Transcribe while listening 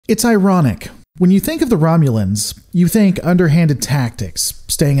It's ironic. When you think of the Romulans, you think underhanded tactics,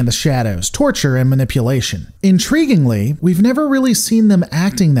 staying in the shadows, torture, and manipulation. Intriguingly, we've never really seen them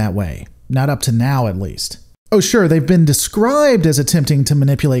acting that way. Not up to now, at least. Oh sure, they've been described as attempting to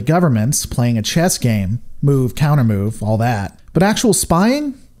manipulate governments, playing a chess game, move, countermove, all that. But actual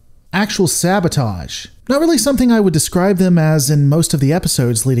spying? Actual sabotage. Not really something I would describe them as in most of the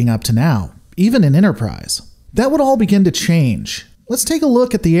episodes leading up to now, even in Enterprise. That would all begin to change. Let's take a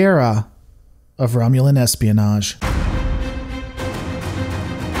look at the era of Romulan espionage.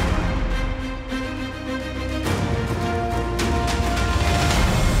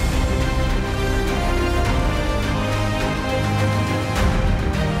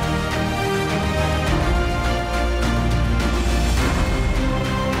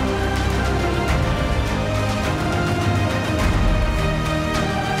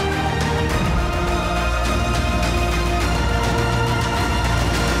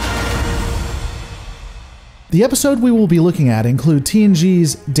 The episode we will be looking at include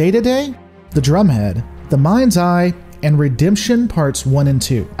TNG's Data Day, The Drumhead, The Mind's Eye, and Redemption Parts 1 and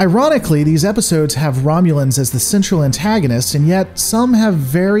 2. Ironically, these episodes have Romulans as the central antagonists, and yet some have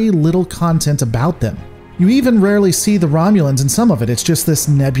very little content about them. You even rarely see the Romulans in some of it, it's just this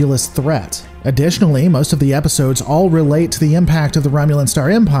nebulous threat. Additionally, most of the episodes all relate to the impact of the Romulan Star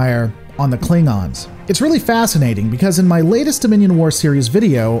Empire on the Klingons. It's really fascinating because in my latest Dominion War series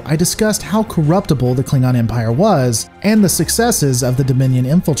video, I discussed how corruptible the Klingon Empire was and the successes of the Dominion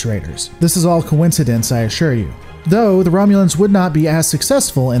infiltrators. This is all coincidence, I assure you. Though the Romulans would not be as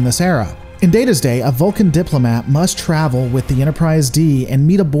successful in this era. In Data's Day, a Vulcan diplomat must travel with the Enterprise D and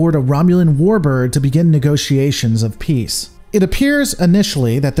meet aboard a Romulan warbird to begin negotiations of peace. It appears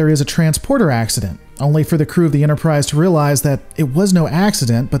initially that there is a transporter accident, only for the crew of the Enterprise to realize that it was no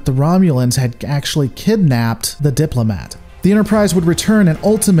accident, but the Romulans had actually kidnapped the diplomat. The Enterprise would return and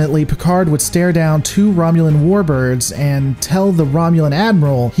ultimately Picard would stare down two Romulan warbirds and tell the Romulan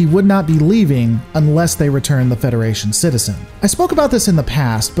Admiral he would not be leaving unless they returned the Federation citizen. I spoke about this in the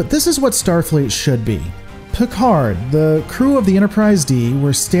past, but this is what Starfleet should be. Picard, the crew of the Enterprise D,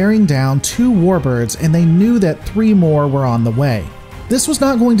 were staring down two warbirds and they knew that 3 more were on the way. This was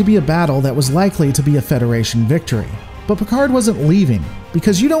not going to be a battle that was likely to be a Federation victory. But Picard wasn't leaving,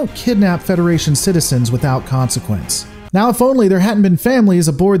 because you don't kidnap Federation citizens without consequence. Now, if only there hadn't been families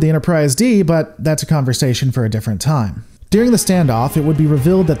aboard the Enterprise D, but that's a conversation for a different time. During the standoff, it would be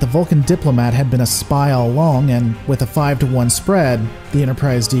revealed that the Vulcan diplomat had been a spy all along, and with a 5-to-1 spread, the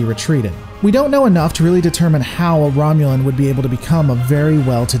Enterprise D retreated. We don't know enough to really determine how a Romulan would be able to become a very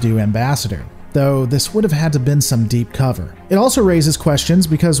well-to-do ambassador, though this would have had to been some deep cover. It also raises questions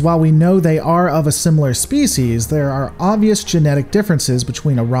because while we know they are of a similar species, there are obvious genetic differences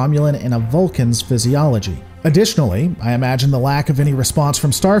between a Romulan and a Vulcan's physiology. Additionally, I imagine the lack of any response from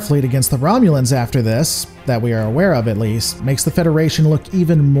Starfleet against the Romulans after this, that we are aware of at least, makes the Federation look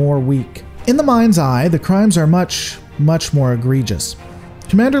even more weak. In the Mind's Eye, the crimes are much more egregious.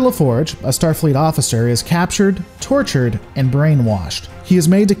 Commander LaForge, a Starfleet officer, is captured, tortured, and brainwashed. He is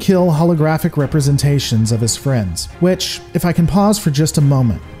made to kill holographic representations of his friends, which, if I can pause for just a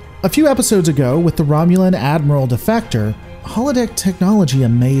moment. A few episodes ago, with the Romulan Admiral Defector, holodeck technology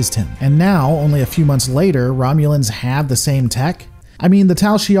amazed him, and now, only a few months later, Romulans have the same tech? I mean, the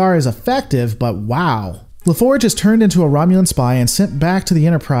Tal Shiar is effective, but wow. LaForge is turned into a Romulan spy and sent back to the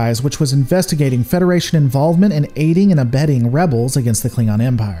Enterprise, which was investigating Federation involvement and aiding and abetting rebels against the Klingon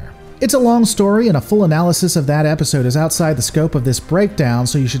Empire. It's a long story, and a full analysis of that episode is outside the scope of this breakdown,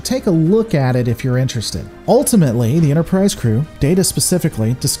 so you should take a look at it if you're interested. Ultimately, the Enterprise crew, Data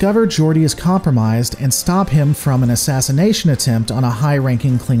specifically, discover Geordi is compromised and stop him from an assassination attempt on a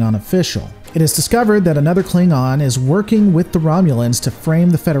high-ranking Klingon official. It is discovered that another Klingon is working with the Romulans to frame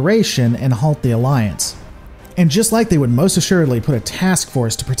the Federation and halt the Alliance. And just like they would most assuredly put a task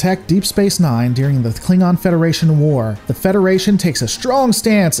force to protect Deep Space Nine during the Klingon Federation War, the Federation takes a strong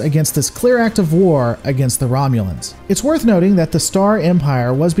stance against this clear act of war against the Romulans. It's worth noting that the Star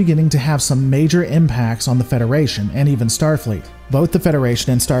Empire was beginning to have some major impacts on the Federation and even Starfleet. Both the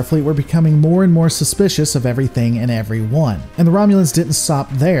Federation and Starfleet were becoming more and more suspicious of everything and everyone. And the Romulans didn't stop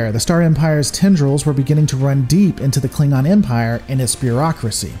there. The Star Empire's tendrils were beginning to run deep into the Klingon Empire and its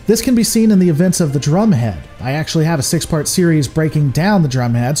bureaucracy. This can be seen in the events of the Drumhead. I actually have a 6-part series breaking down the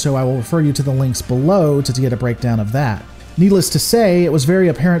Drumhead, so I will refer you to the links below to get a breakdown of that. Needless to say, it was very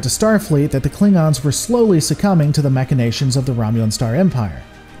apparent to Starfleet that the Klingons were slowly succumbing to the machinations of the Romulan Star Empire.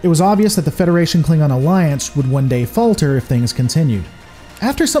 It was obvious that the Federation-Klingon alliance would one day falter if things continued.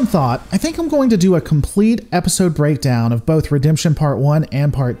 After some thought, I think I'm going to do a complete episode breakdown of both Redemption Part 1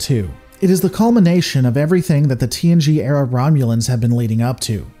 and Part 2. It is the culmination of everything that the TNG-era Romulans have been leading up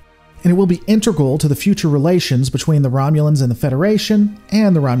to. and it will be integral to the future relations between the Romulans and the Federation,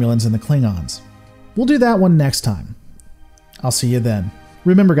 and the Romulans and the Klingons. We'll do that one next time. I'll see you then.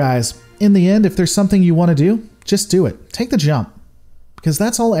 Remember guys, in the end, if there's something you want to do, just do it. Take the jump. Because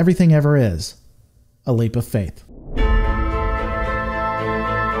that's all everything ever is. A leap of faith.